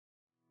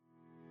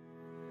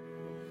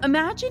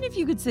Imagine if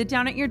you could sit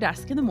down at your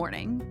desk in the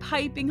morning,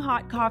 piping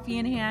hot coffee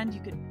in hand. You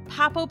could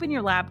pop open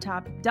your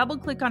laptop,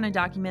 double-click on a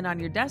document on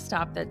your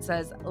desktop that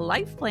says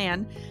Life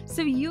Plan,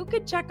 so you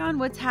could check on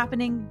what's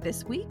happening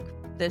this week,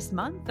 this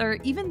month, or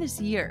even this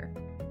year.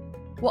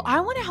 Well, I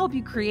want to help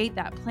you create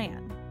that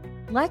plan.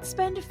 Let's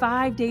spend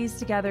 5 days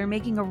together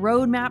making a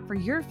roadmap for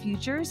your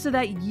future so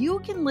that you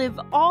can live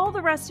all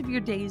the rest of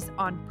your days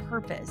on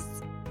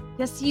purpose.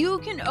 Yes, you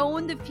can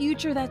own the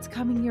future that's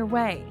coming your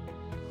way.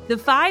 The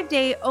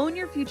 5-day Own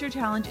Your Future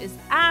Challenge is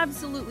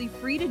absolutely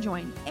free to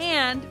join,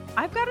 and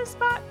I've got a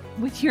spot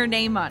with your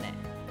name on it.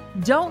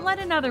 Don't let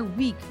another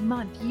week,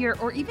 month, year,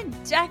 or even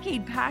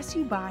decade pass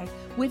you by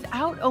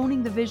without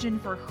owning the vision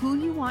for who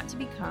you want to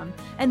become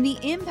and the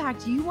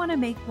impact you want to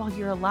make while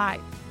you're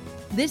alive.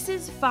 This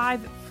is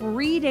 5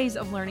 free days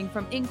of learning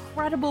from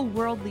incredible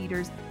world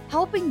leaders,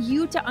 helping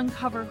you to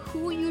uncover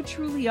who you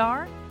truly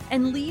are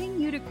and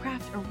leading you to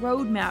craft a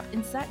roadmap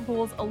and set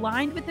goals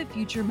aligned with the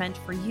future meant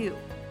for you.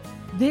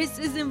 This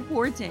is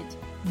important.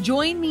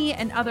 Join me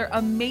and other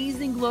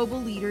amazing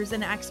global leaders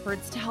and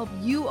experts to help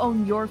you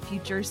own your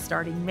future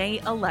starting May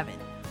 11th.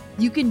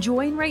 You can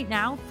join right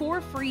now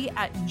for free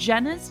at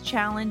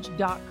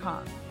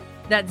jennaschallenge.com.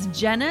 That's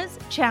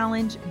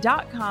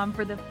jennaschallenge.com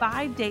for the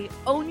 5-day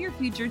Own Your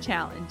Future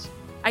Challenge.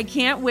 I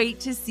can't wait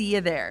to see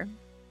you there.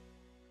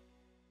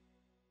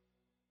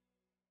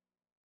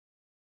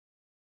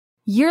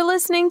 You're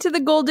listening to the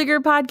Goal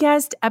Digger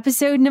Podcast,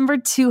 episode number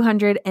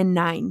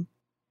 209.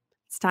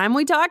 It's time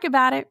we talk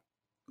about it.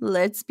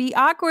 Let's be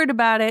awkward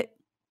about it.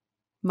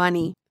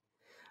 Money.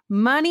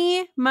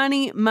 Money,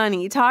 money,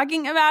 money.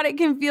 Talking about it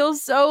can feel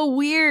so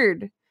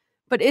weird.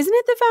 But isn't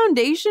it the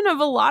foundation of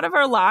a lot of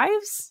our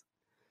lives?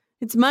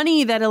 It's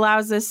money that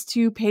allows us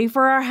to pay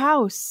for our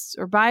house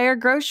or buy our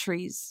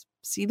groceries,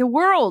 see the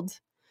world,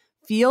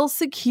 feel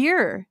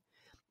secure,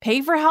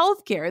 pay for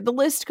healthcare. The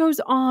list goes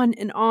on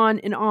and on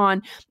and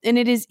on. And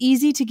it is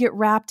easy to get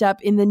wrapped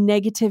up in the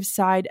negative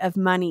side of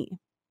money.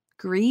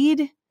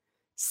 Greed,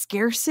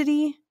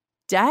 scarcity,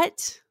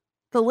 debt,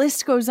 the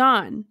list goes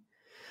on.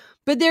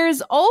 But there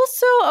is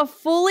also a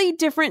fully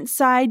different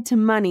side to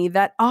money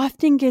that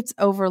often gets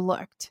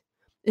overlooked,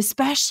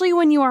 especially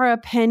when you are a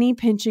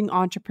penny-pinching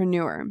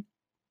entrepreneur.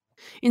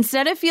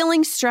 Instead of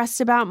feeling stressed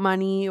about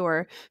money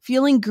or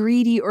feeling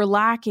greedy or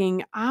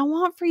lacking, I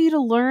want for you to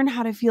learn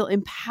how to feel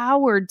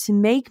empowered to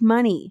make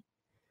money,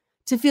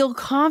 to feel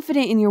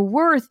confident in your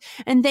worth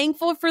and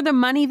thankful for the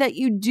money that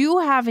you do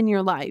have in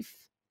your life.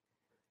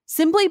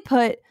 Simply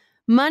put,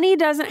 money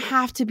doesn't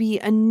have to be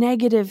a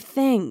negative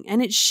thing,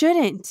 and it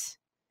shouldn't.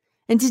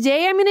 And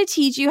today I'm going to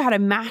teach you how to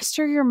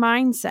master your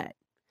mindset,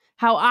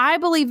 how I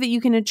believe that you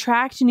can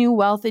attract new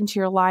wealth into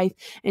your life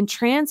and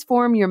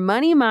transform your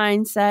money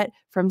mindset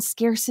from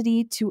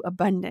scarcity to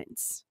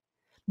abundance.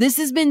 This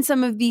has been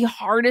some of the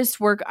hardest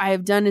work I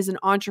have done as an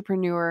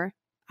entrepreneur.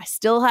 I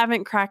still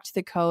haven't cracked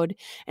the code,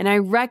 and I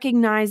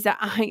recognize that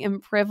I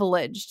am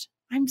privileged.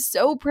 I'm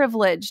so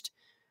privileged.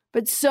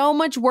 But so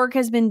much work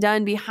has been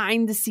done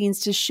behind the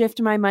scenes to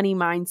shift my money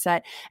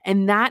mindset,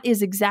 and that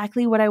is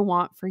exactly what I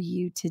want for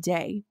you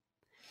today.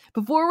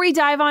 Before we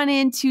dive on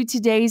into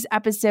today's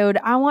episode,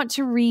 I want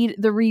to read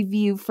the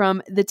review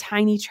from the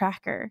Tiny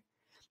Tracker.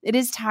 It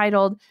is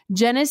titled,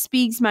 Jenna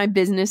Speaks My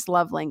Business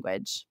Love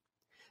Language.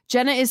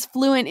 Jenna is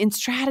fluent in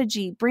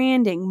strategy,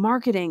 branding,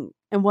 marketing,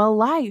 and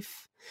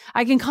life.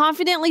 I can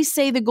confidently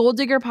say the Goal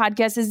Digger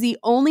Podcast is the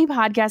only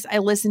podcast I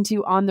listen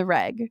to on the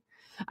reg.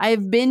 I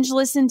have binge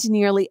listened to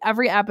nearly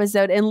every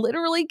episode and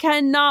literally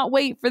cannot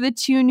wait for the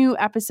 2 new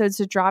episodes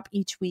to drop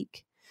each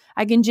week.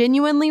 I can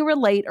genuinely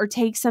relate or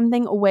take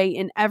something away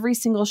in every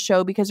single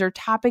show because her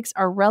topics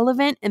are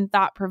relevant and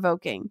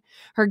thought-provoking.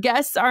 Her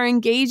guests are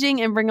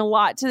engaging and bring a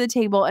lot to the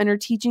table, and her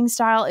teaching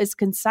style is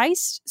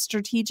concise,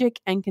 strategic,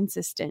 and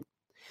consistent.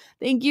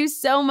 Thank you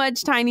so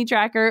much, Tiny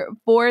Tracker,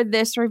 for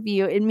this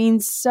review. It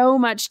means so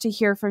much to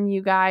hear from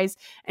you guys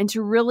and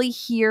to really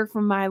hear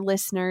from my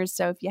listeners.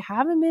 So if you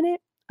have a minute,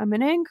 I'm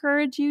going to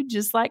encourage you,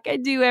 just like I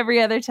do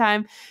every other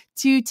time,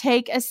 to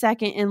take a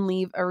second and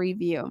leave a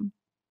review.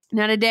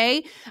 Now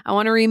today, I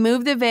want to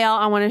remove the veil.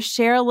 I want to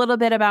share a little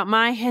bit about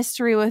my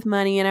history with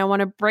money, and I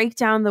want to break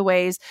down the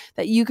ways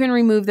that you can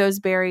remove those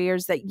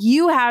barriers that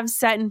you have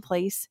set in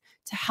place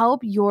to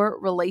help your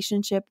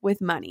relationship with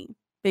money.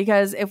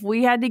 Because if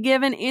we had to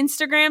give an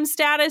Instagram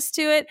status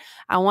to it,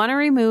 I want to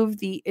remove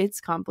the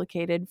 "it's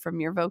complicated" from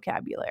your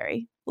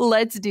vocabulary.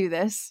 Let's do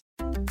this.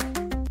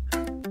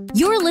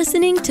 You're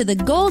listening to the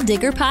Goal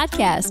Digger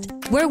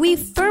Podcast, where we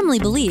firmly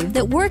believe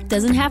that work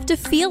doesn't have to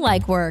feel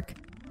like work.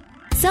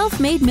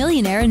 Self-made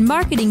millionaire and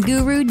marketing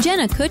guru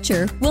Jenna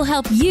Kutcher will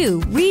help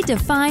you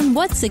redefine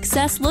what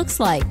success looks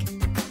like.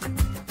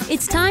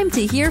 It's time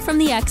to hear from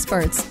the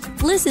experts,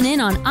 listen in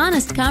on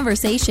honest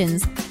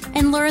conversations,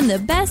 and learn the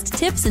best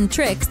tips and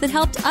tricks that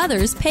helped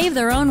others pave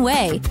their own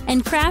way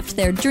and craft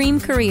their dream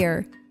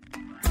career.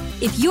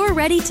 If you're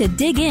ready to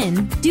dig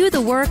in, do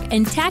the work,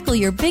 and tackle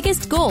your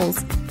biggest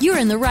goals, you're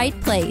in the right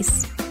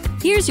place.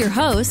 Here's your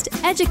host,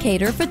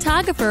 educator,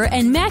 photographer,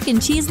 and mac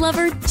and cheese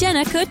lover,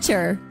 Jenna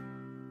Kutcher.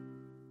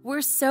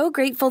 We're so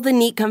grateful the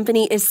Neat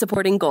Company is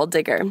supporting Gold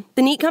Digger.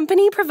 The Neat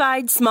Company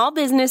provides small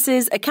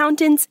businesses,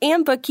 accountants,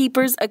 and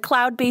bookkeepers a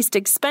cloud-based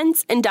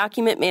expense and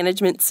document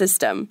management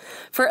system.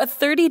 For a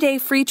 30-day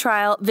free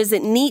trial,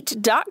 visit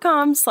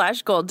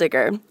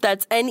neat.com/golddigger.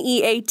 That's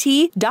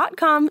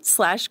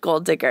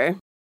NEAT.com/golddigger.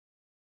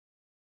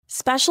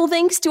 Special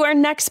thanks to our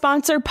next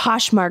sponsor,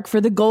 Poshmark, for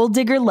the Gold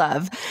Digger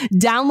love.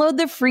 Download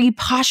the free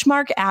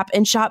Poshmark app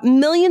and shop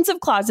millions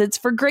of closets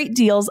for great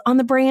deals on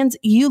the brands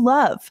you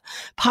love.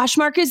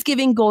 Poshmark is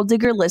giving Gold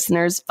Digger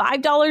listeners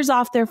 $5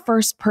 off their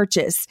first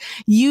purchase.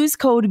 Use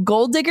code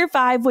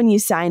GOLDDIGGER5 when you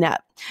sign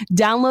up.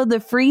 Download the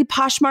free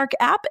Poshmark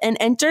app and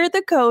enter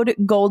the code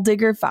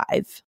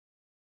GOLDDIGGER5.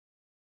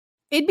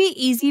 It'd be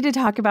easy to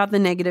talk about the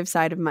negative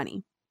side of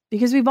money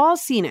because we've all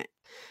seen it,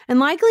 and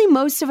likely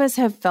most of us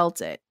have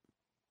felt it.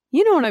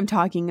 You know what I'm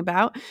talking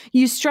about.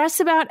 You stress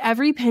about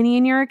every penny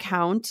in your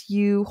account.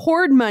 You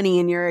hoard money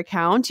in your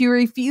account. You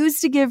refuse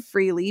to give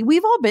freely.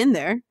 We've all been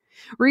there.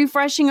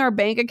 Refreshing our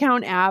bank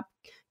account app,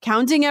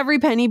 counting every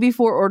penny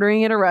before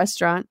ordering at a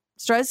restaurant,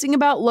 stressing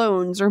about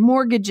loans or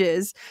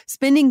mortgages,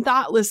 spending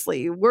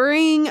thoughtlessly,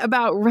 worrying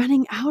about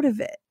running out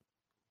of it.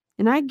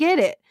 And I get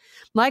it.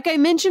 Like I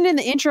mentioned in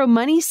the intro,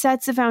 money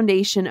sets the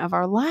foundation of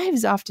our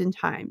lives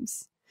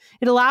oftentimes.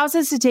 It allows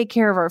us to take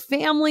care of our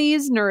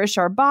families, nourish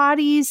our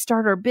bodies,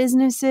 start our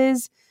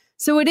businesses.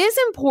 So it is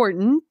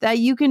important that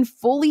you can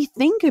fully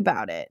think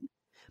about it.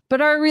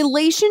 But our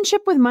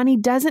relationship with money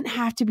doesn't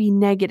have to be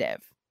negative.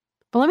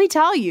 But let me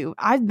tell you,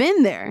 I've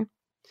been there.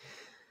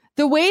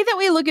 The way that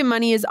we look at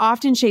money is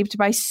often shaped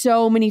by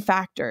so many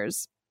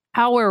factors.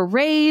 How we're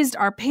raised,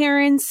 our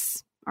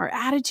parents, our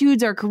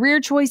attitudes, our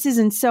career choices,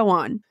 and so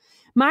on.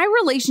 My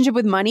relationship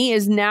with money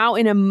is now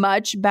in a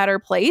much better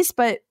place,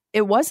 but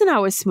it wasn't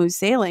always smooth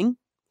sailing.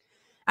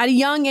 At a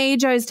young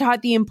age, I was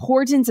taught the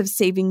importance of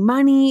saving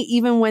money,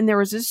 even when there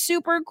was a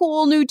super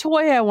cool new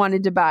toy I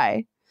wanted to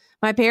buy.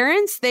 My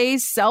parents, they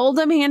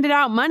seldom handed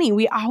out money.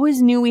 We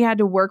always knew we had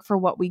to work for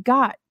what we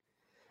got.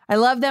 I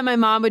love that my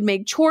mom would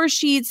make chore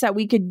sheets that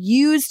we could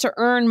use to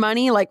earn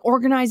money, like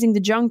organizing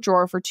the junk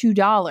drawer for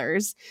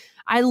 $2.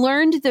 I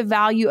learned the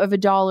value of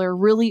 $1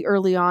 really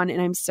early on,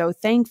 and I'm so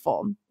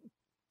thankful.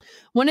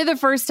 One of the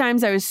first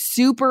times I was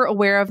super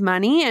aware of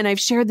money, and I've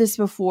shared this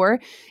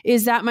before,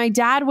 is that my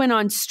dad went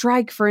on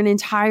strike for an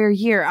entire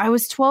year. I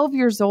was 12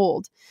 years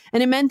old,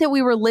 and it meant that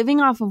we were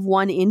living off of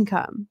one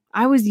income.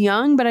 I was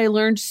young, but I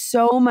learned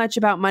so much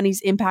about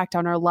money's impact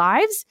on our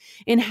lives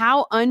and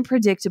how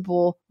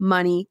unpredictable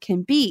money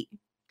can be.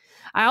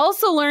 I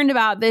also learned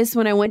about this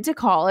when I went to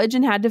college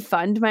and had to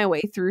fund my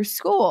way through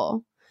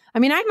school. I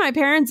mean, I had my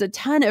parents a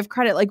ton of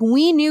credit. Like,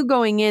 we knew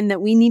going in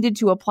that we needed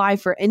to apply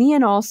for any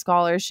and all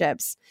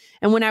scholarships.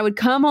 And when I would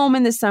come home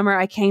in the summer,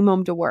 I came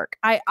home to work.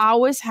 I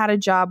always had a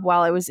job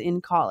while I was in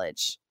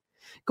college.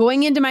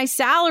 Going into my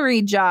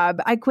salary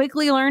job, I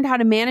quickly learned how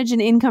to manage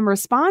an income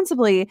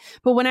responsibly.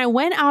 But when I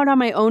went out on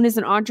my own as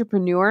an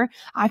entrepreneur,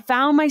 I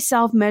found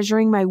myself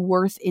measuring my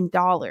worth in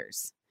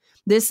dollars.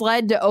 This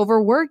led to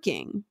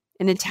overworking,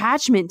 an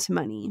attachment to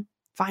money,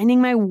 finding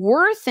my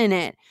worth in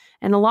it,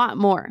 and a lot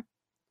more.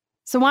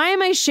 So why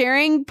am I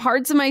sharing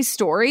parts of my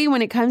story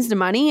when it comes to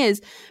money is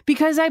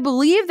because I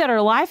believe that our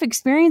life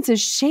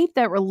experiences shape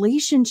that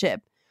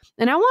relationship.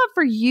 And I want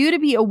for you to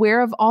be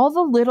aware of all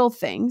the little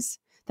things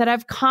that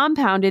have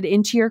compounded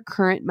into your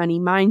current money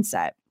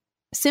mindset.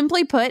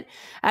 Simply put,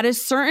 at a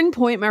certain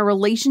point, my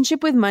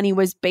relationship with money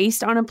was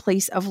based on a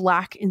place of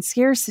lack and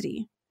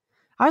scarcity.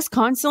 I was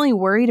constantly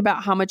worried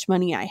about how much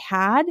money I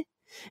had,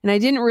 and I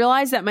didn't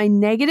realize that my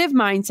negative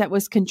mindset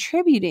was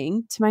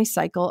contributing to my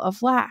cycle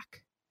of lack.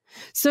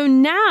 So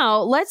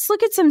now let's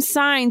look at some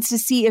signs to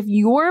see if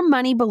your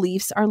money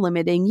beliefs are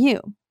limiting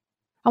you.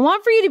 I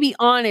want for you to be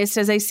honest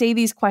as I say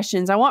these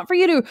questions. I want for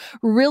you to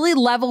really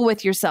level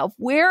with yourself.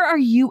 Where are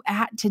you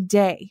at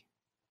today?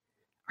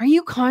 Are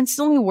you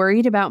constantly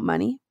worried about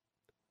money?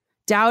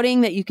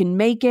 Doubting that you can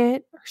make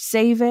it or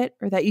save it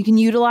or that you can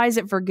utilize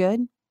it for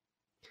good?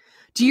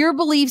 Do your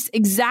beliefs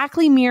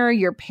exactly mirror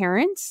your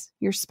parents,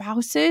 your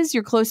spouses,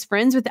 your close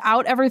friends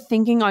without ever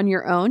thinking on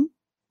your own?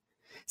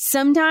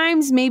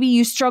 Sometimes maybe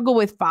you struggle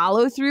with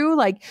follow through,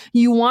 like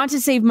you want to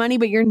save money,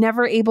 but you're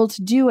never able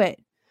to do it.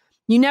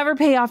 You never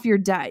pay off your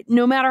debt,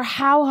 no matter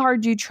how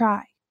hard you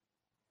try.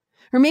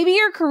 Or maybe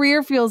your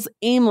career feels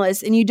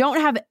aimless and you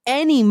don't have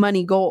any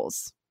money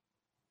goals.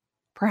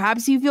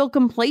 Perhaps you feel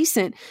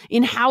complacent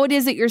in how it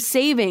is that you're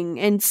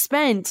saving and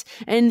spent,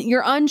 and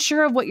you're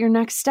unsure of what your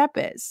next step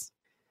is.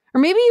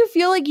 Or maybe you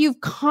feel like you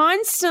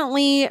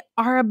constantly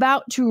are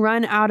about to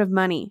run out of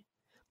money,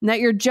 and that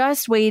you're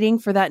just waiting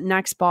for that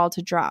next ball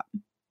to drop.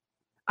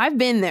 I've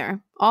been there,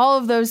 all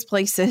of those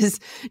places.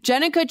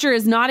 Jenna Kutcher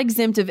is not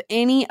exempt of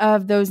any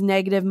of those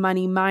negative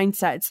money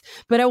mindsets,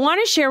 but I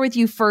want to share with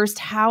you first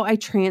how I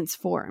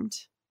transformed.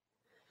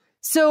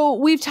 So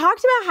we've talked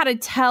about how to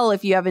tell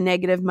if you have a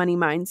negative money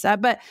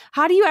mindset, but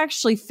how do you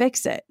actually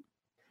fix it?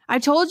 I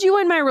told you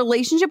when my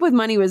relationship with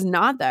money was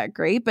not that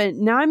great, but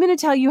now I'm going to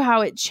tell you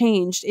how it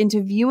changed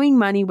into viewing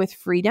money with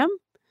freedom,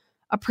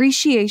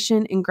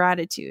 appreciation, and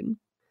gratitude.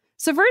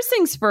 So first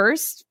things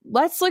first,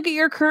 let's look at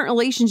your current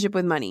relationship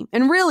with money.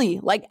 And really,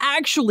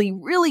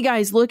 really,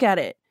 guys, look at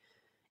it.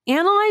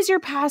 Analyze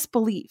your past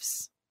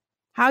beliefs,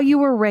 how you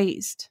were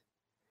raised,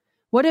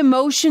 what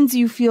emotions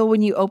you feel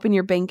when you open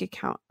your bank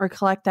account or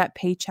collect that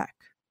paycheck.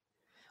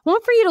 I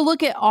want for you to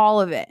look at all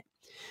of it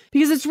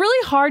because it's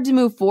really hard to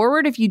move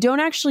forward if you don't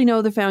actually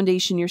know the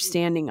foundation you're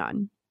standing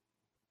on.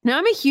 Now,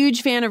 I'm a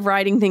huge fan of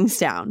writing things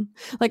down.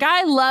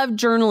 I love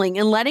journaling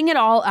and letting it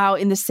all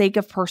out in the sake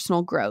of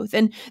personal growth.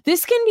 And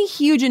this can be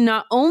huge in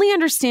not only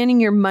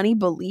understanding your money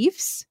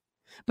beliefs,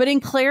 but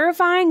in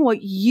clarifying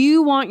what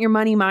you want your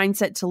money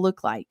mindset to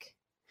look like.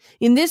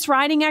 In this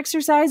writing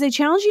exercise, I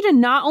challenge you to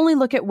not only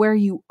look at where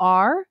you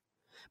are,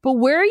 but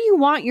where you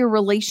want your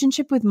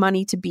relationship with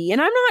money to be. And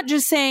I'm not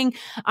just saying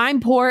I'm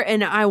poor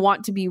and I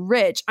want to be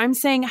rich. I'm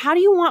saying, how do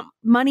you want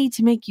money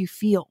to make you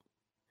feel?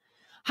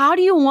 How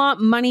do you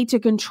want money to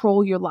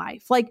control your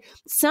life?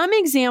 Some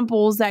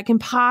examples that can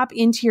pop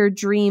into your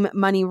dream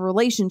money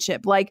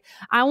relationship,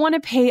 I want to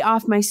pay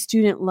off my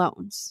student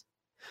loans,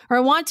 or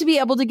I want to be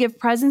able to give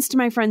presents to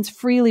my friends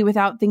freely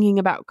without thinking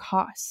about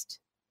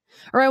cost,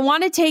 or I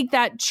want to take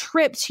that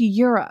trip to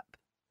Europe,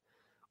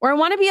 or I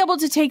want to be able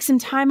to take some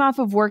time off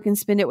of work and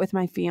spend it with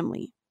my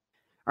family,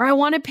 or I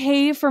want to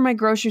pay for my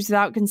groceries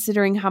without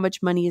considering how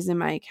much money is in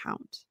my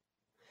account.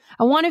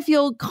 I want to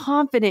feel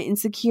confident and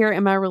secure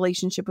in my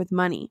relationship with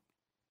money.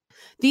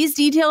 These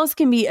details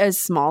can be as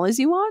small as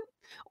you want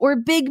or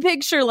big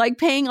picture like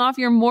paying off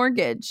your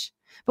mortgage.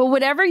 But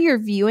whatever you're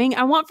viewing,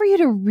 I want for you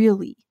to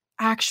really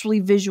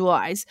actually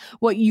visualize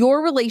what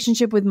your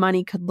relationship with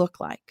money could look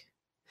like.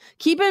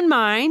 Keep in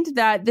mind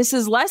that this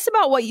is less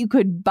about what you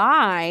could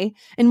buy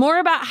and more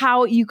about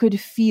how you could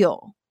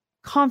feel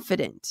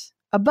confident,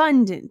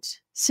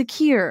 abundant,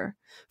 secure,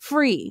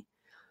 free.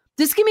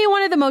 This can be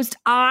one of the most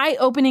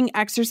eye-opening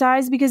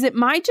exercises because it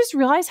might just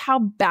realize how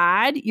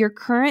bad your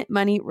current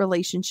money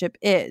relationship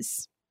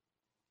is.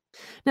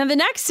 Now, the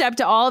next step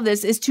to all of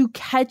this is to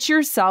catch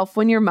yourself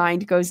when your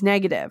mind goes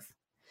negative.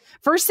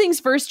 First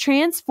things first,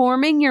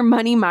 transforming your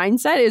money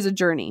mindset is a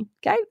journey,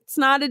 okay? It's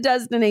not a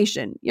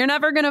destination. You're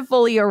never going to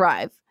fully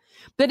arrive,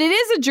 but it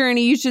is a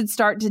journey you should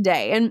start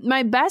today. And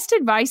my best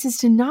advice is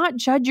to not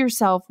judge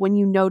yourself when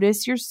you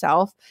notice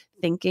yourself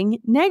thinking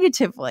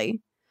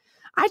negatively.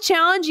 I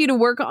challenge you to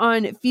work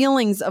on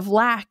feelings of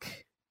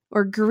lack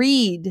or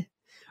greed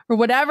or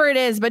whatever it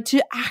is, but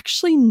to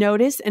actually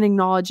notice and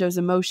acknowledge those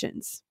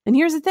emotions. And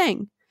here's the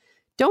thing.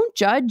 Don't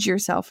judge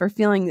yourself for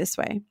feeling this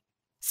way.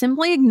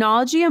 Simply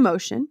acknowledge the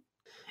emotion,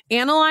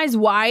 analyze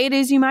why it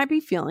is you might be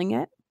feeling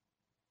it,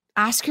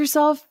 ask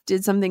yourself,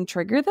 did something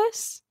trigger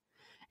this?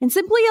 And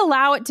simply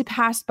allow it to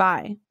pass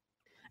by.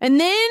 And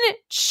then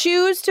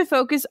choose to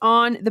focus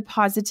on the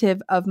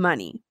positive of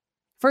money.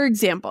 For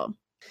example,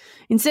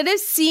 instead of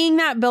seeing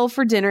that bill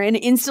for dinner and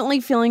instantly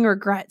feeling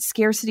regret,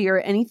 scarcity, or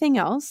anything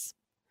else,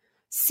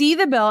 see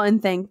the bill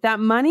and think that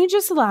money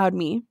just allowed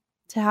me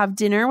to have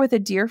dinner with a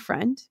dear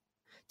friend,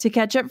 to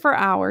catch up for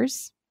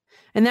hours,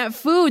 and that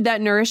food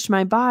that nourished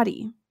my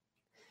body.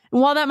 And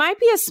while that might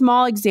be a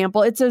small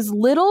example, it's those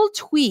little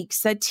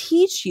tweaks that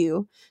teach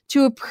you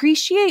to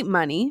appreciate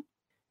money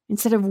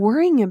instead of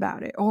worrying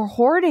about it or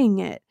hoarding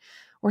it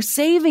or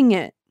saving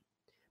it.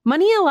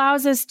 Money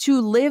allows us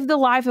to live the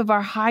life of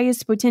our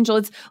highest potential.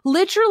 It's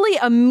literally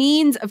a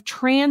means of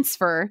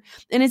transfer,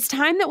 and it's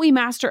time that we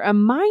master a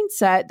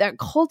mindset that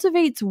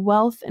cultivates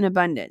wealth and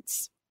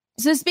abundance.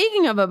 So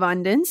speaking of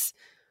abundance,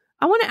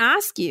 I want to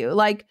ask you,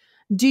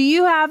 do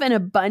you have an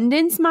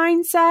abundance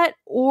mindset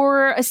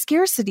or a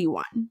scarcity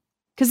one?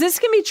 Because this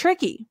can be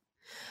tricky.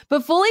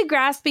 But fully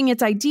grasping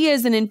its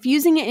ideas and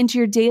infusing it into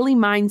your daily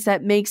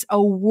mindset makes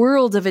a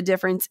world of a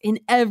difference in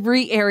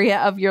every area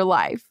of your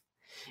life.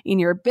 In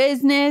your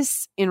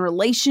business, in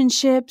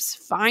relationships,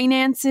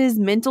 finances,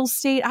 mental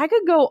state. I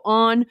could go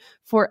on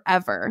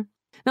forever.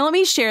 Now, let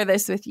me share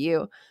this with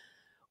you.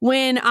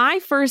 When I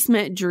first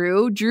met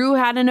Drew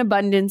had an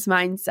abundance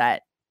mindset,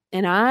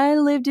 and I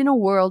lived in a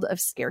world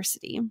of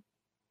scarcity.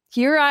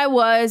 Here I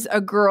was,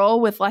 a girl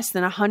with less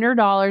than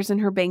 $100 in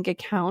her bank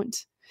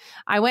account.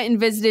 I went and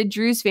visited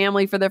Drew's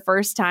family for the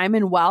first time,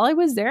 and while I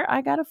was there,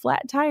 I got a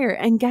flat tire.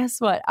 And guess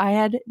what? I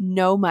had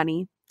no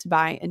money to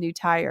buy a new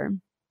tire.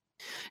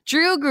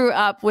 Drew grew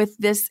up with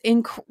this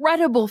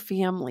incredible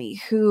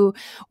family who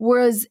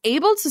was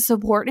able to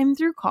support him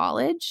through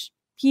college.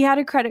 He had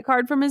a credit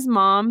card from his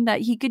mom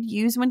that he could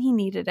use when he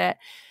needed it.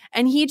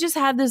 And he just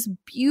had this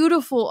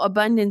beautiful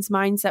abundance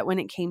mindset when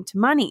it came to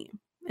money.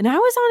 And I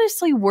was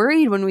honestly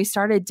worried when we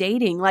started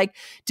dating.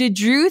 Did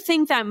Drew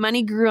think that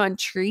money grew on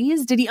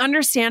trees? Did he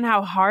understand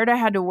how hard I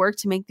had to work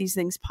to make these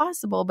things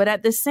possible? But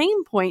at the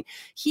same point,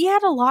 he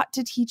had a lot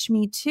to teach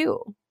me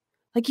too.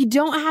 You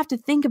don't have to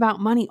think about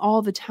money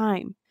all the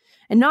time.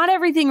 And not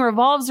everything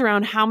revolves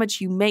around how much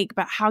you make,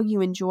 but how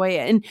you enjoy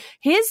it. And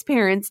his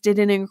parents did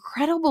an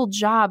incredible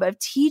job of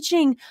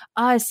teaching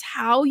us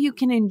how you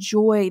can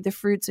enjoy the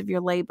fruits of your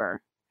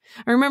labor.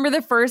 I remember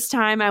the first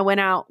time I went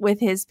out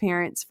with his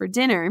parents for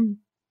dinner.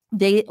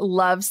 They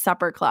love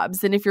supper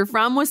clubs. And if you're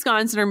from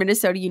Wisconsin or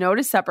Minnesota, you know what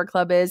a supper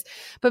club is.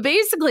 But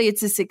basically,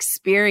 it's this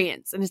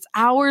experience and it's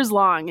hours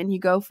long. And you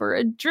go for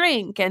a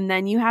drink and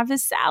then you have a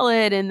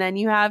salad and then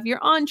you have your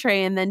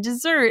entree and then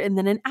dessert and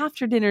then an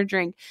after dinner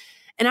drink.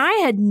 And I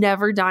had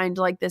never dined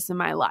like this in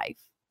my life.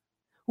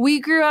 We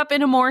grew up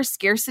in a more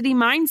scarcity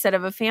mindset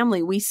of a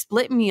family. We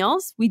split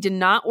meals, we did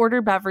not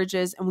order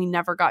beverages, and we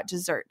never got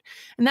dessert.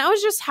 And that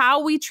was just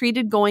how we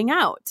treated going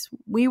out.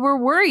 We were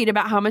worried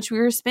about how much we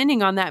were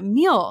spending on that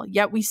meal,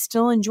 yet we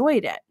still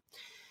enjoyed it.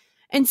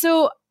 And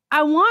so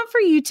I want for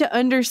you to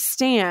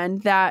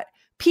understand that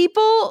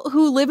people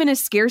who live in a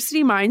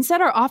scarcity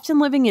mindset are often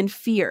living in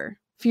fear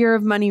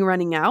of money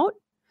running out,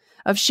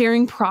 of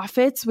sharing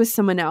profits with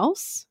someone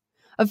else,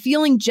 of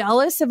feeling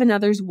jealous of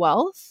another's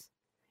wealth.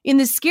 In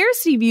the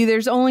scarcity view,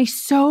 there's only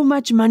so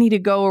much money to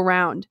go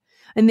around,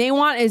 and they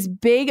want as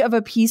big of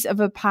a piece of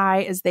a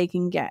pie as they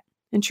can get.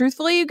 And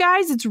truthfully, you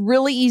guys, it's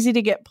really easy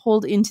to get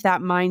pulled into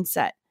that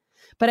mindset.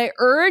 But I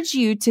urge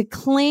you to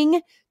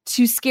cling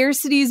to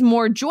scarcity's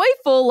more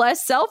joyful,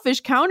 less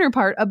selfish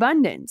counterpart,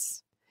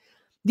 abundance.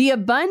 The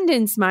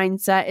abundance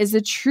mindset is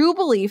a true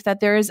belief that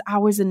there is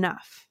always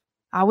enough.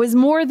 Always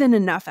more than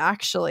enough,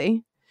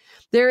 actually.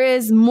 There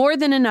is more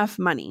than enough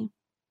money.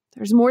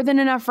 There's more than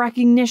enough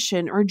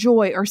recognition or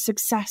joy or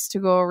success to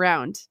go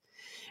around.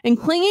 And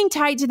clinging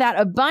tight to that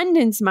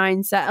abundance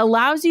mindset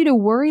allows you to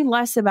worry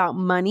less about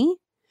money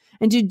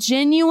and to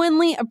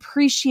genuinely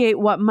appreciate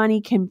what money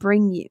can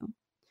bring you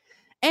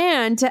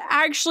and to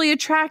actually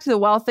attract the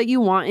wealth that you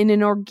want in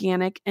an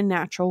organic and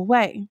natural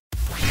way.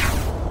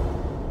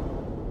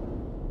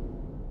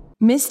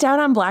 Missed out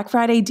on Black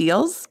Friday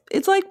deals?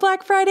 It's like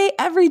Black Friday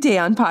every day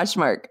on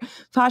Poshmark.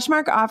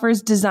 Poshmark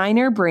offers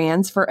designer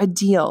brands for a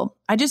deal.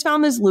 I just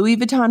found this Louis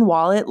Vuitton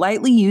wallet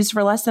lightly used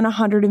for less than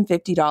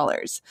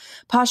 $150.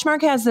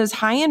 Poshmark has those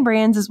high-end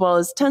brands as well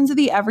as tons of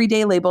the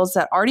everyday labels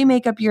that already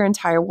make up your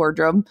entire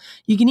wardrobe.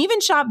 You can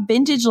even shop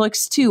vintage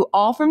looks too,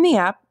 all from the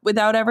app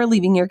without ever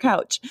leaving your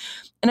couch.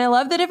 And I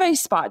love that if I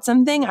spot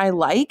something I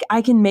like,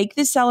 I can make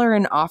the seller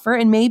an offer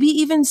and maybe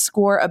even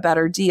score a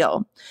better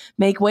deal.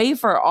 Make way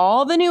for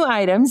all the new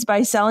items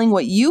by selling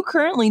what you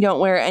currently don't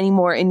wear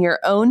anymore in your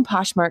own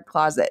Poshmark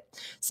closet.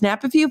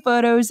 Snap a few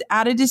photos,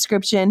 add a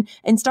description,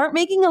 and start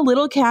making a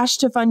little cash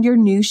to fund your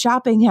new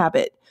shopping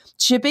habit.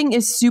 Shipping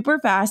is super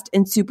fast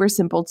and super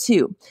simple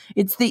too.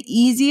 It's the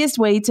easiest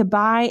way to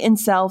buy and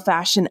sell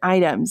fashion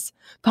items.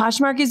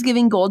 Poshmark is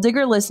giving Gold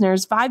Digger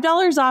listeners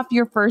 $5 off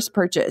your first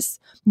purchase.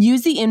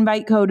 Use the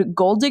invite code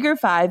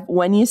GOLDDIGGER5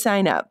 when you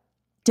sign up.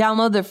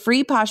 Download the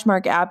free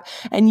Poshmark app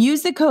and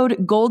use the code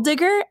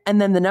GOLDDIGGER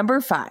and then the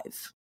number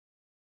 5.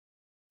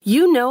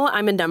 You know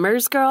I'm a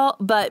numbers girl,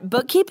 but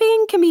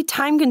bookkeeping can be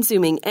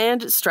time-consuming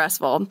and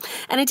stressful,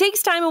 and it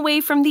takes time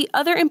away from the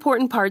other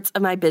important parts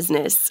of my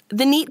business.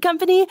 The Neat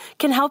Company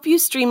can help you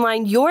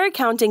streamline your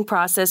accounting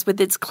process with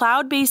its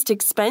cloud-based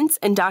expense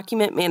and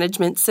document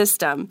management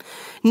system.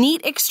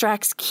 Neat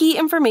extracts key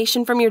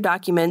information from your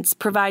documents,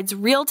 provides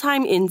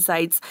real-time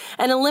insights,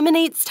 and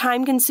eliminates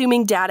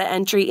time-consuming data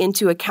entry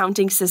into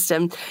accounting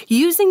system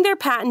using their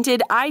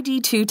patented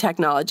ID2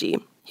 technology.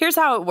 Here's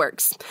how it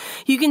works.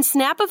 You can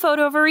snap a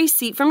photo of a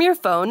receipt from your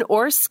phone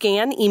or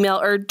scan, email,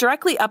 or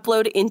directly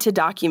upload into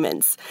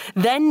documents.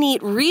 Then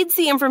Neat reads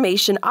the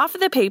information off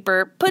of the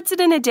paper, puts it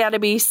in a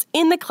database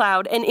in the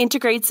cloud, and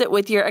integrates it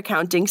with your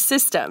accounting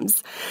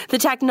systems. The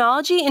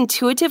technology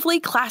intuitively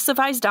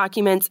classifies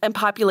documents and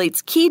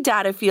populates key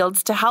data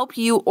fields to help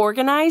you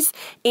organize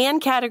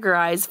and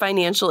categorize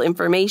financial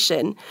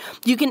information.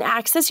 You can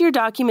access your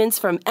documents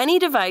from any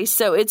device,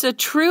 so it's a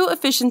true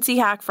efficiency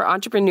hack for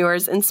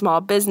entrepreneurs and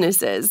small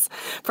businesses.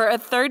 For a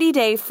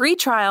 30-day free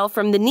trial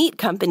from the Neat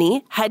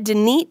Company, head to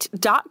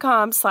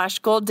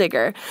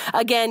neat.com/golddigger.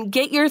 Again,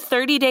 get your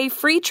 30-day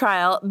free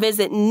trial.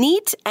 Visit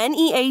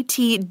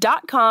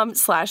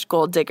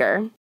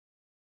neat.com/golddigger.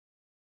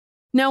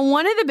 Now,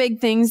 one of the big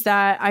things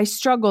that I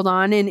struggled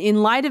on, and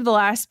in light of the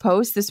last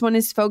post, this one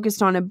is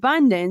focused on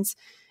abundance,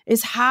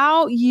 is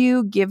how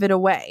you give it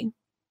away.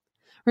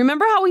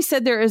 Remember how we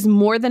said there is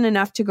more than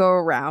enough to go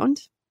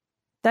around?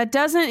 That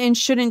doesn't and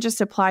shouldn't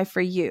just apply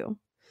for you.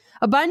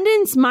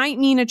 Abundance might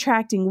mean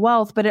attracting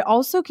wealth, but it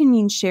also can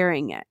mean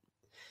sharing it.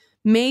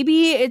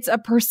 Maybe it's a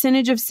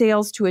percentage of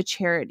sales to a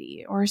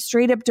charity or a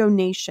straight up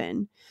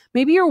donation.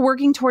 Maybe you're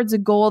working towards a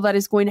goal that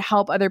is going to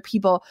help other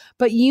people,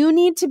 but you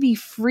need to be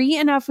free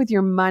enough with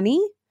your money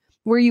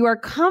where you are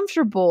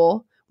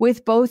comfortable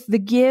with both the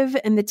give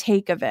and the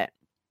take of it.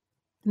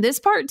 This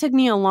part took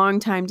me a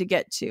long time to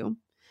get to.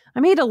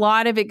 I made a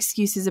lot of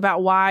excuses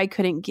about why I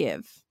couldn't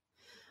give.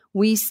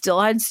 We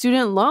still had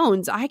student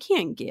loans. I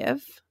can't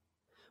give.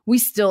 We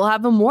still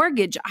have a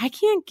mortgage. I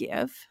can't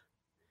give.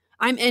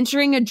 I'm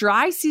entering a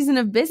dry season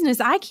of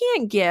business. I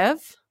can't give.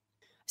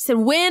 I said,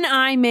 when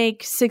I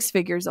make 6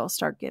 figures, I'll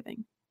start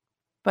giving.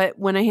 But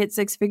when I hit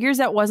 6 figures,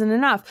 that wasn't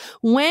enough.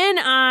 When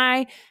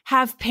I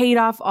have paid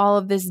off all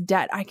of this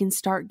debt, I can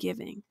start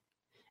giving.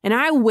 And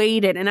I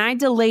waited and I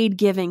delayed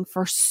giving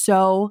for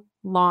so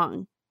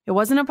long. It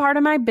wasn't a part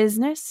of my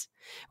business.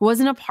 It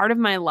wasn't a part of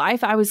my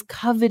life. I was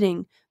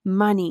coveting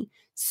money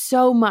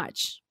so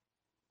much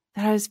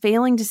that I was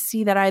failing to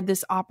see that I had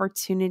this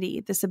opportunity,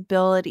 this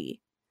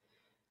ability.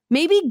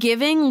 Maybe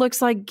giving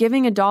looks like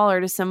giving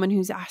 $1 to someone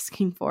who's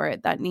asking for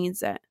it, that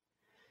needs it.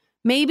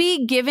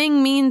 Maybe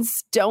giving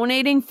means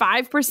donating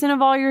 5%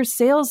 of all your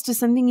sales to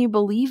something you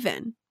believe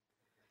in.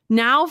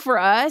 Now for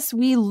us,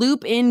 we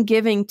loop in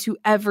giving to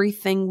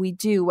everything we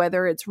do,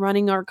 whether it's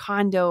running our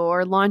condo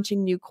or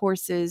launching new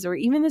courses or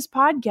even this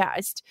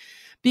podcast,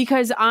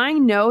 because I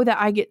know that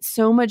I get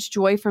so much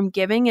joy from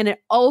giving, and it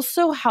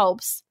also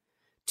helps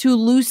to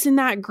loosen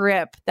that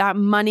grip that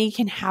money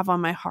can have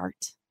on my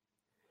heart.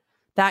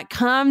 That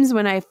comes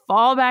when I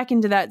fall back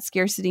into that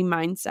scarcity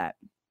mindset.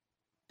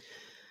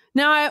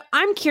 Now,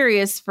 I'm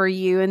curious for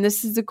you, and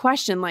this is a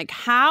question, like,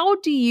 how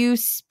do you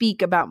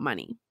speak about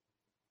money?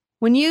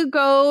 When you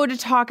go to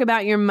talk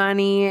about your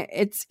money,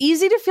 it's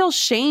easy to feel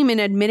shame in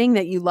admitting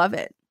that you love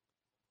it.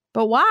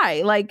 But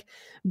why?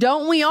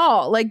 Don't we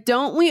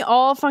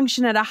all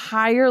function at a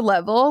higher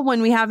level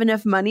when we have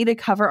enough money to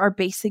cover our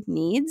basic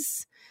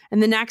needs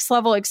and the next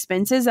level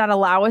expenses that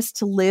allow us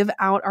to live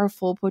out our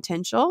full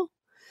potential?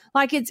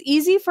 It's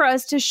easy for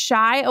us to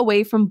shy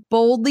away from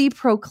boldly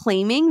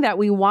proclaiming that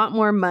we want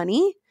more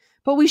money,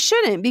 but we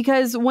shouldn't,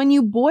 because when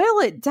you boil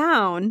it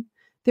down,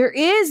 there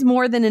is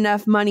more than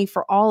enough money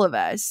for all of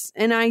us.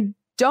 And I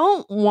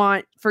don't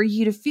want for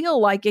you to feel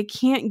like it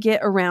can't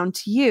get around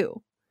to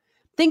you.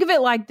 Think of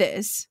it like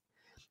this.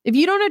 If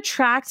you don't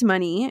attract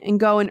money and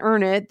go and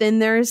earn it, then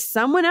there's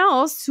someone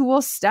else who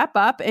will step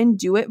up and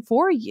do it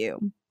for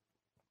you.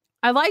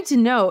 I'd like to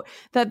note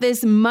that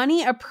this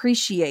money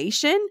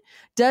appreciation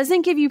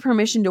doesn't give you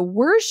permission to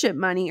worship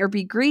money or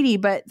be greedy,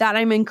 but that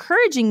I'm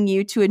encouraging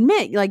you to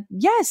admit,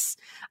 yes,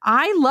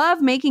 I love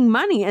making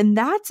money, and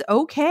that's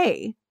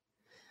okay.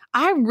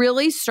 I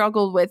really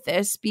struggled with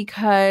this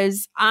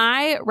because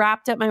I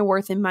wrapped up my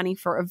worth in money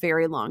for a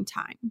very long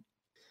time.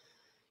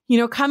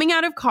 Coming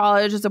out of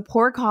college as a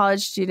poor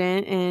college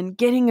student and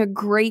getting a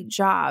great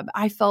job,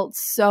 I felt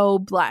so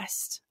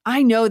blessed.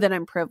 I know that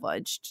I'm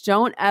privileged.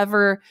 Don't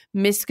ever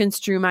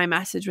misconstrue my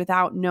message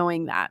without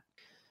knowing that.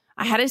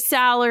 I had a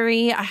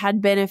salary, I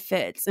had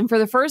benefits, and for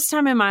the first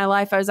time in my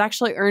life, I was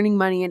actually earning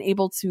money and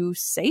able to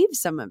save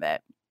some of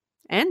it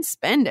and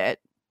spend it.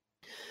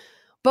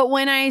 But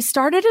when I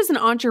started as an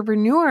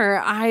entrepreneur,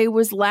 I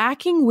was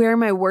lacking where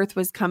my worth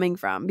was coming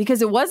from,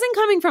 because it wasn't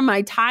coming from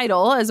my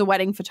title as a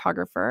wedding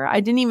photographer.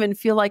 I didn't even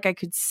feel like I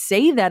could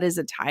say that as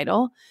a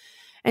title.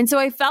 And so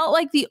I felt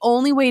like the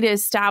only way to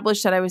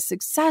establish that I was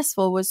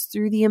successful was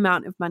through the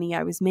amount of money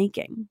I was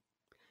making.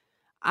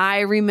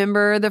 I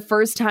remember the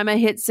first time I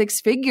hit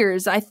 6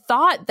 figures, I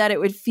thought that it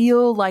would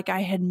feel like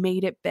I had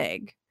made it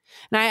big.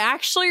 And I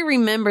actually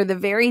remember the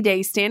very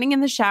day standing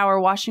in the shower,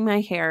 washing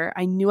my hair.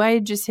 I knew I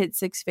had just hit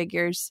 6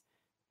 figures,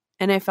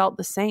 and I felt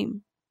the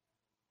same.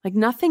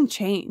 Nothing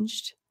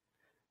changed.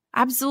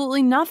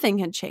 Absolutely nothing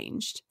had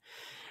changed.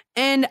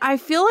 And I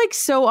feel like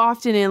so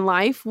often in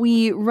life,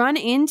 we run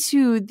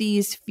into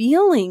these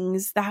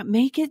feelings that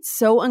make it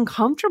so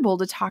uncomfortable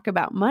to talk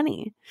about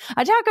money.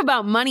 I talk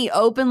about money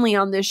openly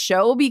on this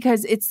show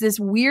because it's this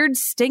weird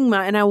stigma,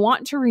 and I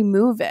want to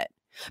remove it.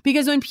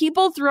 Because when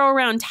people throw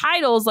around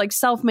titles like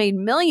self-made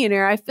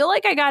millionaire, I feel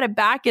like I got to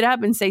back it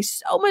up and say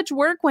so much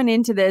work went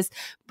into this.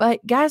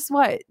 But guess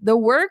what? The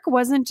work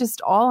wasn't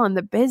just all on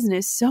the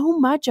business. So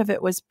much of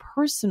it was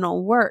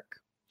personal work.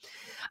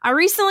 I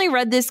recently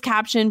read this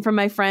caption from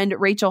my friend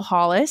Rachel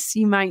Hollis.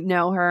 You might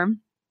know her.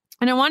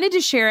 And I wanted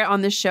to share it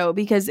on the show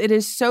because it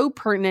is so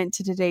pertinent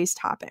to today's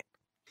topic.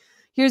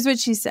 Here's what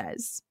she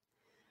says.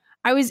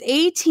 I was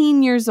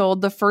 18 years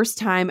old the first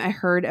time I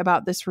heard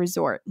about this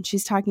resort. And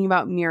she's talking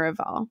about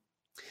Miraval.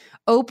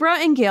 Oprah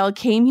and Gail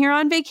came here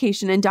on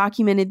vacation and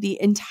documented the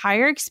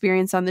entire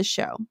experience on the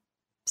show.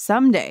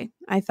 Someday,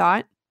 I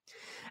thought.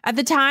 At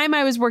the time,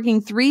 I was working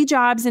 3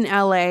 jobs in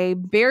LA,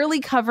 barely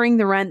covering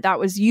the rent that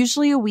was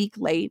usually a week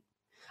late.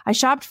 I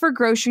shopped for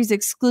groceries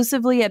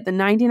exclusively at the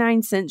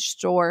 99-cent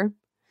store.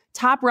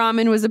 Top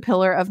ramen was a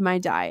pillar of my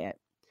diet.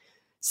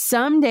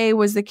 Someday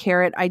was the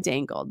carrot I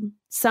dangled.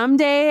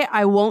 Someday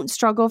I won't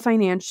struggle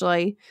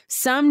financially.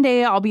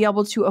 Someday I'll be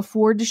able to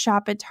afford to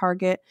shop at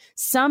Target.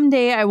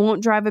 Someday I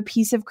won't drive a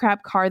piece of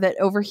crap car that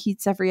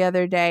overheats every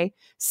other day.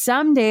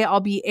 Someday I'll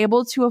be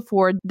able to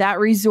afford that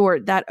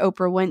resort that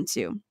Oprah went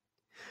to.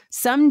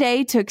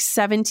 Someday took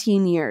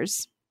 17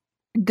 years.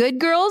 Good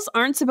girls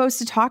aren't supposed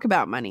to talk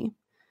about money.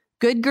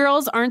 Good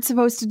girls aren't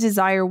supposed to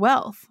desire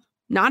wealth.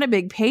 Not a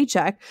big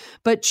paycheck,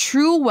 but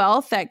true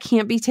wealth that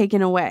can't be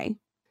taken away.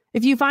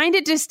 If you find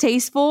it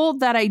distasteful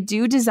that I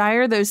do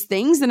desire those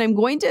things, then I'm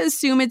going to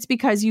assume it's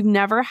because you've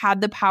never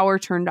had the power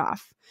turned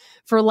off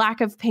for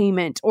lack of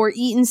payment or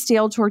eaten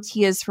stale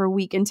tortillas for a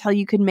week until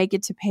you could make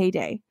it to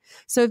payday.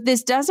 So if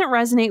this doesn't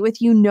resonate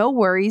with you, no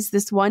worries,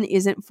 this one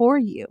isn't for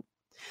you.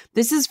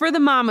 This is for the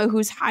mama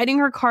who's hiding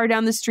her car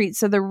down the street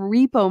so the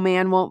repo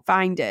man won't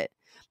find it.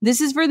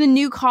 This is for the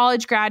new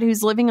college grad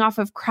who's living off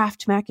of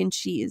Kraft mac and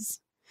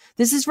cheese.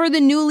 This is for the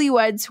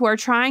newlyweds who are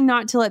trying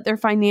not to let their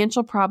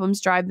financial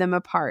problems drive them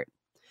apart.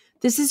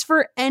 This is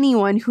for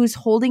anyone who's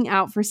holding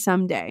out for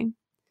someday.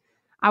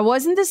 I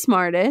wasn't the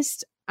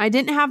smartest. I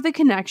didn't have the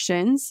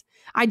connections.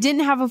 I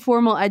didn't have a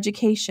formal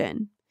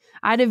education.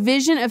 I had a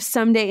vision of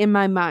someday in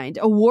my mind,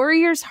 a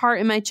warrior's heart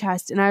in my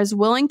chest, and I was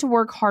willing to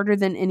work harder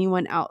than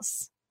anyone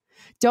else.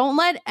 Don't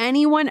let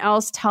anyone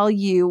else tell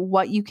you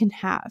what you can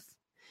have.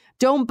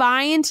 Don't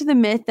buy into the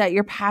myth that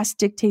your past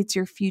dictates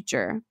your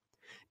future.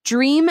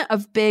 Dream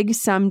of big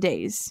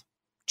somedays.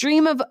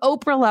 Dream of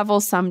Oprah level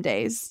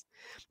somedays.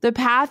 The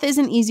path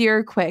isn't easy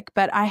or quick,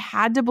 but I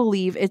had to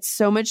believe it's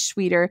so much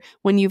sweeter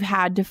when you've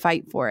had to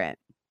fight for it.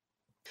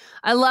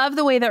 I love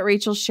the way that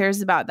Rachel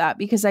shares about that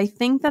because I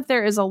think that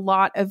there is a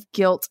lot of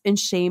guilt and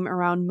shame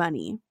around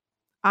money.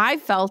 I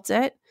felt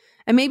it,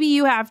 and maybe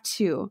you have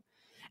too.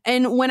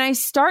 And when I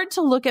start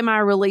to look at my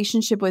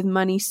relationship with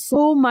money,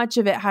 so much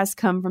of it has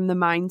come from the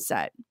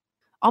mindset.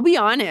 I'll be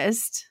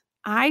honest,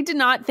 I did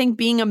not think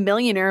being a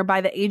millionaire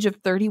by the age of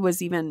 30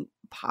 was even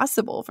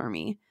possible for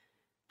me.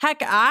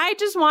 Heck, I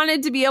just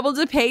wanted to be able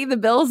to pay the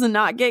bills and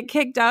not get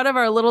kicked out of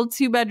our little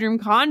 2-bedroom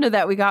condo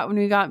that we got when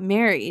we got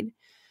married.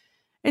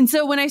 And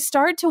so when I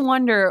start to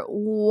wonder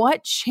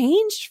what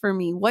changed for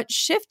me, what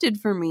shifted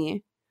for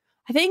me,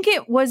 I think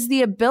it was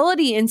the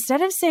ability,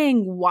 instead of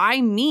saying, why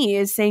me,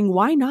 is saying,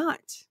 why not?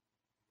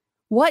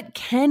 What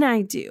can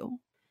I do?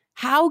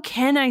 How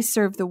can I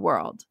serve the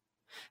world?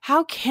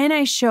 How can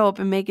I show up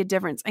and make a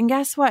difference? And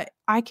guess what?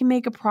 I can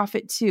make a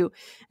profit too.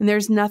 And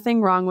there's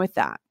nothing wrong with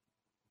that.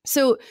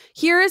 So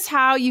here is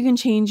how you can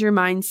change your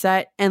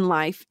mindset and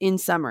life in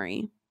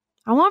summary.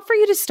 I want for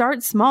you to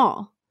start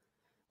small.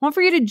 I want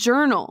for you to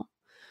journal.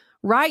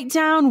 Write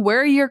down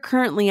where you're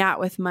currently at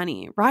with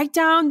money. Write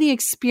down the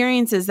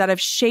experiences that have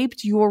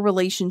shaped your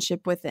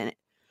relationship with it.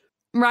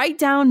 Write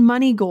down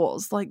money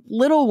goals, like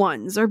little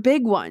ones or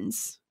big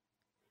ones.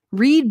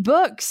 Read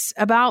books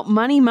about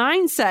money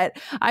mindset.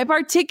 I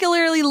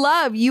particularly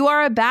love You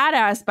Are a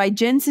Badass by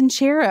Jen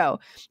Sincero.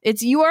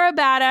 It's You Are a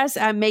Badass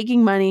at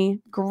Making Money.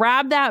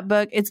 Grab that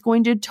book. It's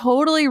going to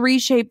totally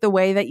reshape the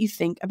way that you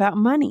think about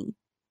money.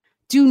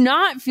 Do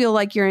not feel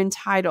like you're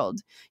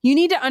entitled. You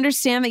need to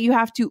understand that you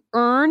have to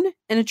earn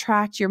and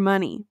attract your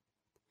money.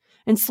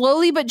 And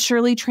slowly but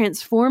surely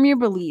transform your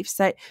beliefs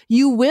that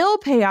you will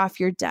pay off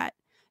your debt.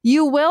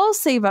 You will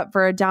save up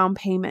for a down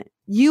payment.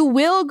 You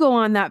will go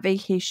on that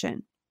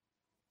vacation.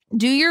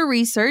 Do your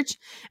research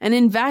and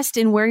invest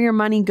in where your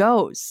money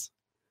goes.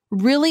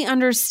 Really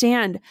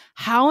understand,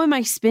 how am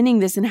I spending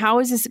this and how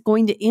is this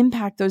going to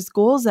impact those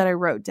goals that I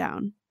wrote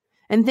down?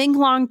 And think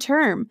long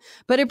term,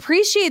 but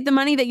appreciate the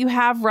money that you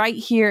have right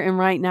here and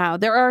right now.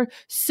 There are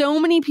so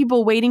many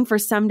people waiting for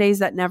some days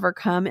that never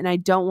come, and I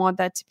don't want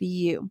that to be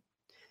you.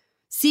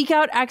 Seek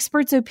out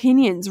experts'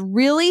 opinions.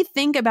 Really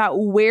think about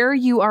where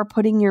you are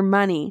putting your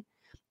money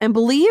and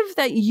believe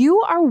that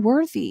you are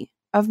worthy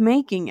of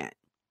making it.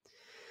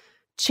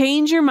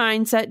 Change your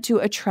mindset to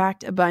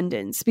attract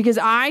abundance, because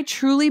I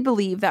truly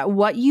believe that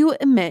what you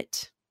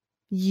emit,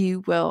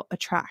 you will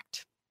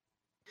attract.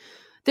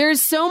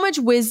 There's so much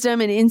wisdom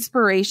and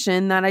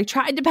inspiration that I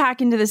tried to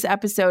pack into this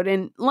episode.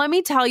 And let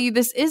me tell you,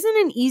 this isn't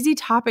an easy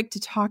topic to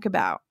talk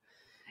about.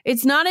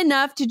 It's not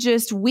enough to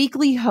just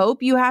weakly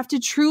hope. You have to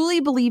truly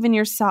believe in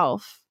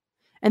yourself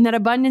and that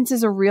abundance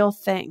is a real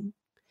thing.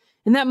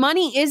 And that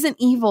money isn't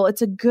evil.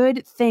 It's a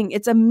good thing.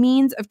 It's a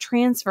means of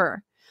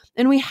transfer.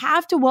 And we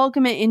have to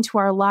welcome it into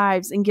our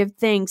lives and give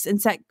thanks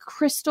and set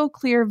crystal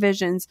clear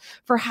visions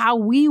for how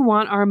we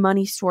want our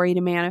money story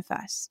to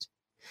manifest.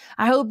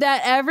 I hope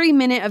that every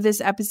minute of this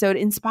episode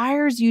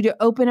inspires you to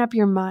open up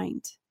your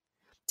mind,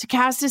 to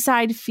cast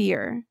aside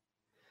fear,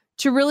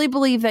 to really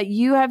believe that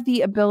you have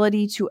the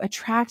ability to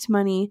attract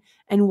money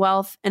and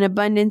wealth and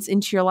abundance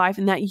into your life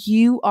and that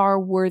you are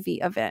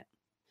worthy of it.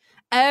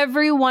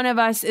 Every one of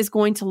us is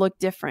going to look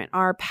different,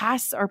 our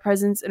pasts, our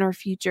presents, and our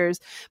futures.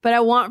 But I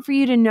want for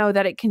you to know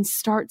that it can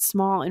start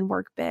small and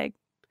work big.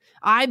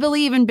 I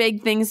believe in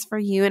big things for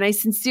you, and I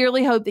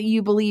sincerely hope that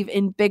you believe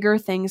in bigger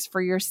things for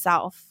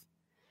yourself.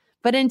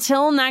 But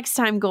until next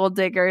time, gold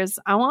diggers,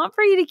 I want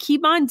for you to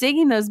keep on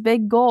digging those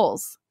big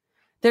goals.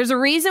 There's a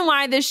reason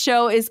why this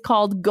show is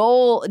called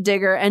Goal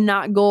Digger and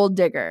not Gold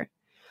Digger.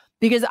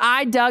 Because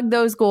I dug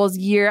those goals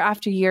year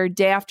after year,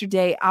 day after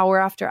day, hour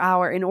after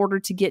hour in order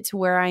to get to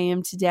where I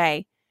am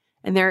today.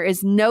 And there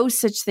is no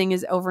such thing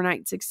as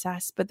overnight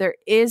success, but there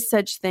is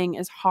such thing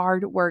as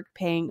hard work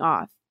paying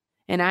off.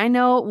 And I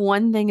know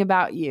one thing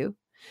about you.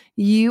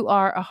 You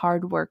are a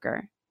hard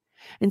worker.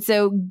 And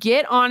so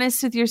get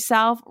honest with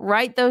yourself,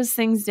 write those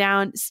things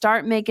down,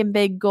 start making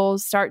big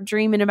goals, start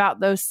dreaming about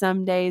those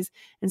some days,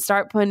 and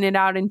start putting it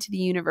out into the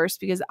universe,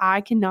 because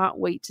I cannot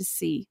wait to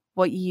see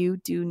what you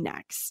do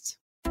next.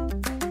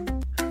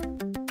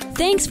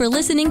 Thanks for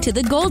listening to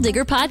the Goal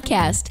Digger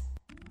Podcast.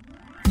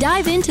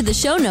 Dive into the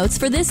show notes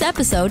for this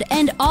episode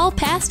and all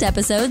past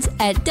episodes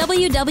at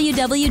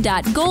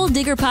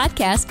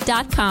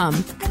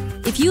www.goaldiggerpodcast.com.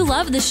 If you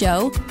love the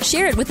show,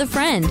 share it with a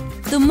friend.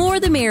 The more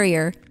the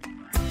merrier.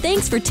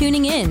 Thanks for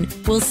tuning in.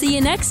 We'll see you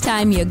next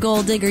time, you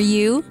gold digger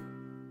you.